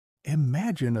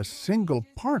Imagine a single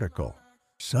particle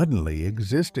suddenly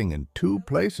existing in two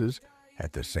places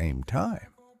at the same time.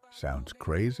 Sounds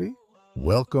crazy?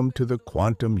 Welcome to the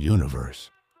quantum universe.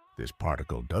 This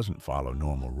particle doesn't follow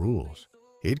normal rules.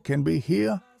 It can be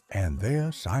here and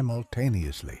there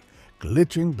simultaneously,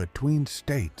 glitching between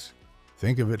states.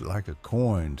 Think of it like a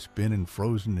coin spinning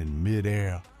frozen in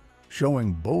midair,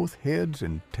 showing both heads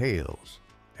and tails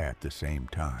at the same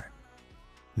time.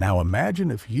 Now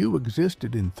imagine if you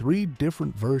existed in three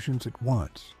different versions at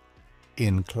once: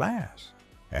 in class,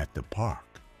 at the park,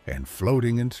 and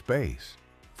floating in space.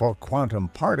 For quantum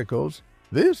particles,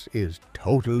 this is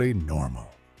totally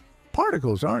normal.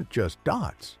 Particles aren't just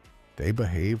dots. They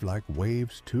behave like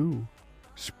waves too,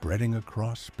 spreading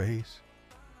across space,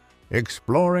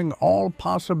 exploring all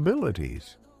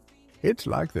possibilities. It's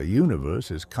like the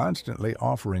universe is constantly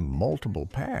offering multiple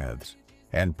paths,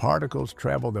 and particles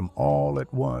travel them all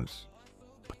at once.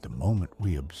 But the moment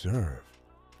we observe,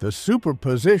 the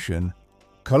superposition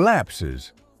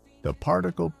collapses. The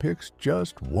particle picks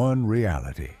just one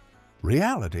reality.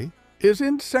 Reality is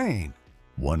insane.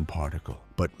 One particle,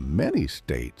 but many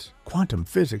states. Quantum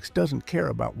physics doesn't care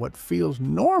about what feels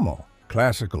normal.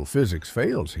 Classical physics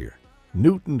fails here.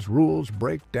 Newton's rules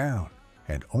break down,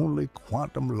 and only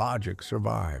quantum logic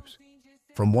survives.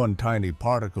 From one tiny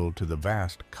particle to the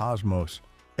vast cosmos,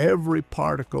 every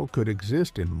particle could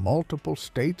exist in multiple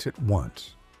states at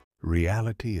once.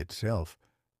 Reality itself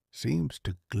seems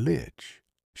to glitch,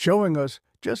 showing us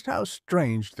just how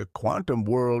strange the quantum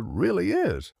world really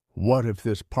is. What if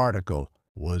this particle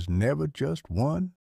was never just one,